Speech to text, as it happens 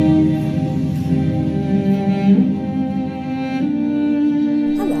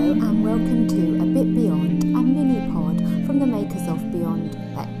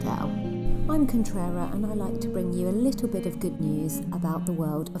little bit of good news about the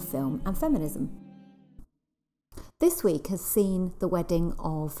world of film and feminism. This week has seen the wedding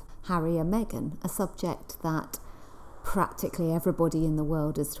of Harry and Meghan, a subject that practically everybody in the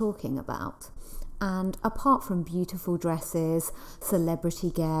world is talking about. And apart from beautiful dresses,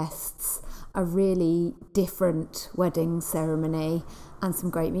 celebrity guests, a really different wedding ceremony and some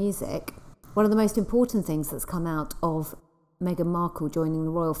great music, one of the most important things that's come out of Meghan Markle joining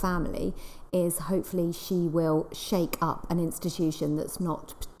the royal family is hopefully she will shake up an institution that's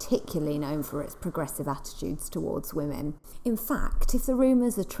not particularly known for its progressive attitudes towards women. In fact, if the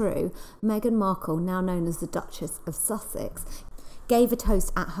rumours are true, Meghan Markle, now known as the Duchess of Sussex, gave a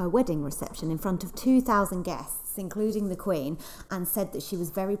toast at her wedding reception in front of 2,000 guests, including the Queen, and said that she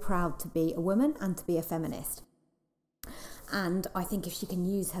was very proud to be a woman and to be a feminist. And I think if she can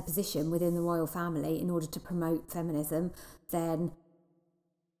use her position within the royal family in order to promote feminism, then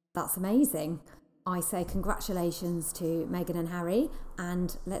that's amazing. I say congratulations to Meghan and Harry,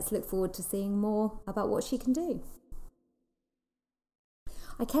 and let's look forward to seeing more about what she can do.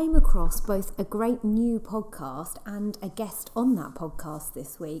 I came across both a great new podcast and a guest on that podcast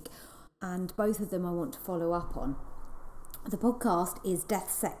this week, and both of them I want to follow up on. The podcast is Death,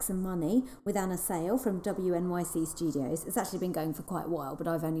 Sex and Money with Anna Sale from WNYC Studios. It's actually been going for quite a while, but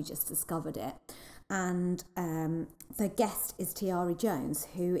I've only just discovered it. And the guest is Tiari Jones,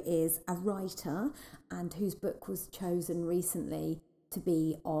 who is a writer and whose book was chosen recently to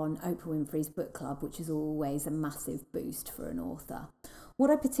be on Oprah Winfrey's book club, which is always a massive boost for an author. What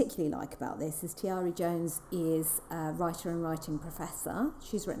I particularly like about this is Tiari Jones is a writer and writing professor.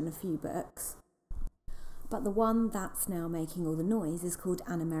 She's written a few books. But the one that's now making all the noise is called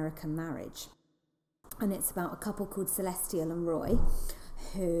An American Marriage. And it's about a couple called Celestial and Roy,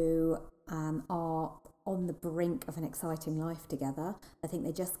 who are on the brink of an exciting life together. I think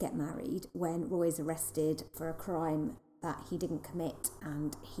they just get married when Roy's arrested for a crime that he didn't commit,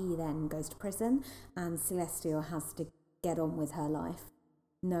 and he then goes to prison, and Celestial has to get on with her life,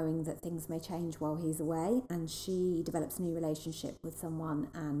 knowing that things may change while he's away, and she develops a new relationship with someone,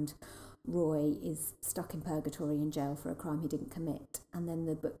 and Roy is stuck in purgatory in jail for a crime he didn't commit. And then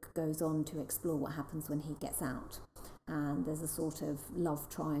the book goes on to explore what happens when he gets out. And there's a sort of love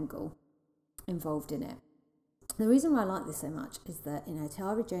triangle involved in it. The reason why I like this so much is that,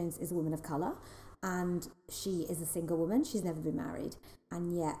 Tiari Jones is a woman of colour and she is a single woman. She's never been married.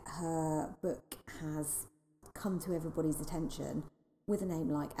 And yet her book has come to everybody's attention with a name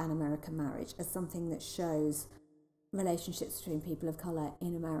like An American Marriage as something that shows relationships between people of colour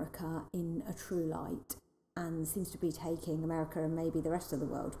in America in a true light, and seems to be taking America and maybe the rest of the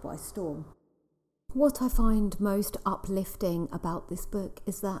world by storm. What I find most uplifting about this book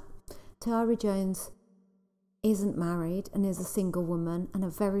is that Tiari Jones isn't married and is a single woman and a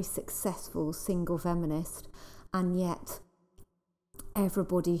very successful single feminist, and yet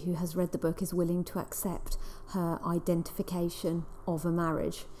everybody who has read the book is willing to accept her identification of a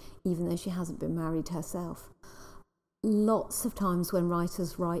marriage, even though she hasn't been married herself. Lots of times when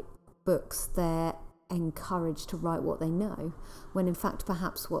writers write books, they're encouraged to write what they know, when in fact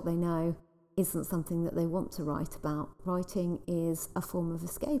perhaps what they know isn't something that they want to write about. Writing is a form of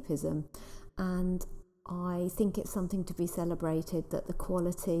escapism, and I think it's something to be celebrated that the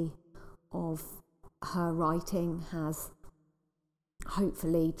quality of her writing has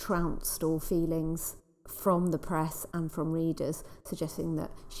hopefully trounced all feelings from the press and from readers, suggesting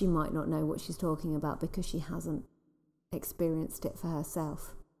that she might not know what she's talking about because she hasn't experienced it for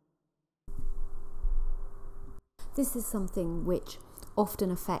herself. This is something which often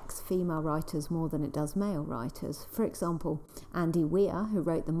affects female writers more than it does male writers. For example, Andy Weir, who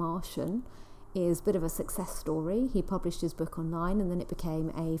wrote The Martian, is a bit of a success story. He published his book online and then it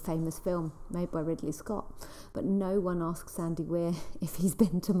became a famous film made by Ridley Scott. But no one asks Andy Weir if he's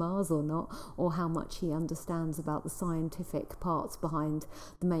been to Mars or not, or how much he understands about the scientific parts behind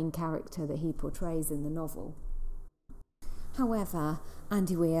the main character that he portrays in the novel. However,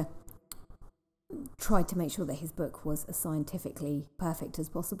 Andy Weir tried to make sure that his book was as scientifically perfect as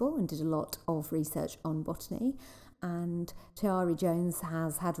possible and did a lot of research on botany. And Tiari Jones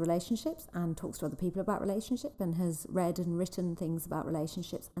has had relationships and talks to other people about relationship and has read and written things about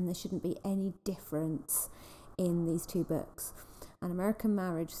relationships, and there shouldn't be any difference in these two books. An American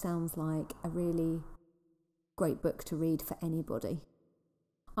Marriage sounds like a really great book to read for anybody.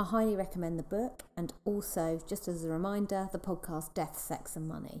 I highly recommend the book, and also, just as a reminder, the podcast Death, Sex and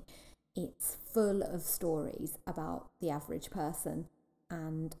Money. It's full of stories about the average person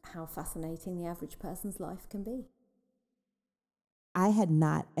and how fascinating the average person's life can be. I had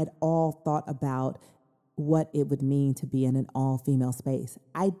not at all thought about what it would mean to be in an all-female space.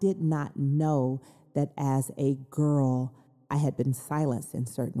 I did not know that as a girl, I had been silenced in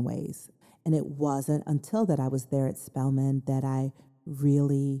certain ways. And it wasn't until that I was there at Spelman that I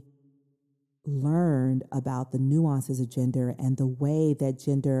really learned about the nuances of gender and the way that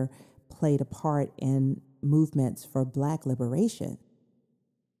gender played a part in movements for Black liberation.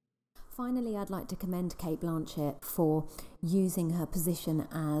 Finally, I'd like to commend Cate Blanchett for using her position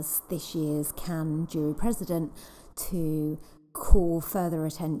as this year's Cannes jury president to call further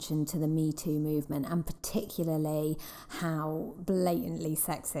attention to the Me Too movement, and particularly how blatantly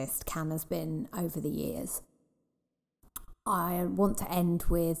sexist Cannes has been over the years. I want to end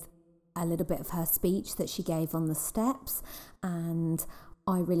with a little bit of her speech that she gave on the steps, and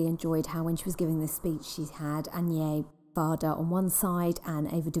I really enjoyed how when she was giving this speech she had Agnès Varda on one side and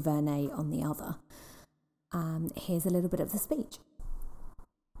Ava DuVernay on the other. Here's a little bit of the speech.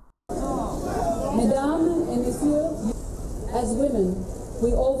 Mesdames et messieurs, as women,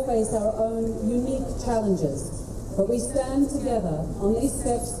 we all face our own unique challenges, but we stand together on these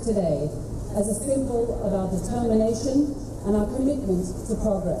steps today as a symbol of our determination and our commitment to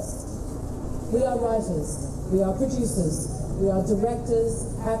progress. We are writers, we are producers, we are directors,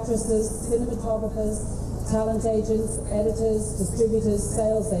 actresses, cinematographers, talent agents, editors, distributors,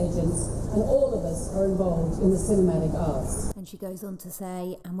 sales agents, and all of us are involved in the cinematic arts. And she goes on to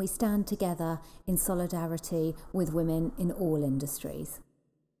say, and we stand together in solidarity with women in all industries.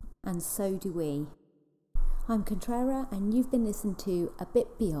 And so do we. I'm Contrera, and you've been listening to A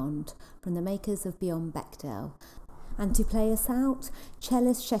Bit Beyond from the makers of Beyond Bechdel. And to play us out,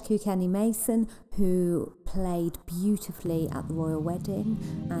 cellist Sheku Kenny Mason, who played beautifully at the royal wedding.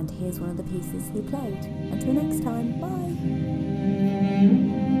 And here's one of the pieces he played. Until next time, bye.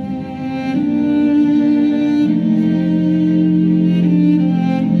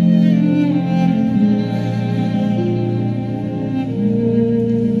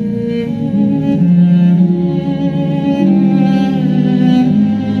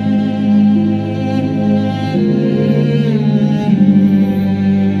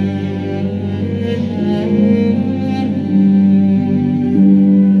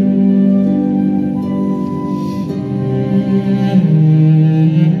 Thank you.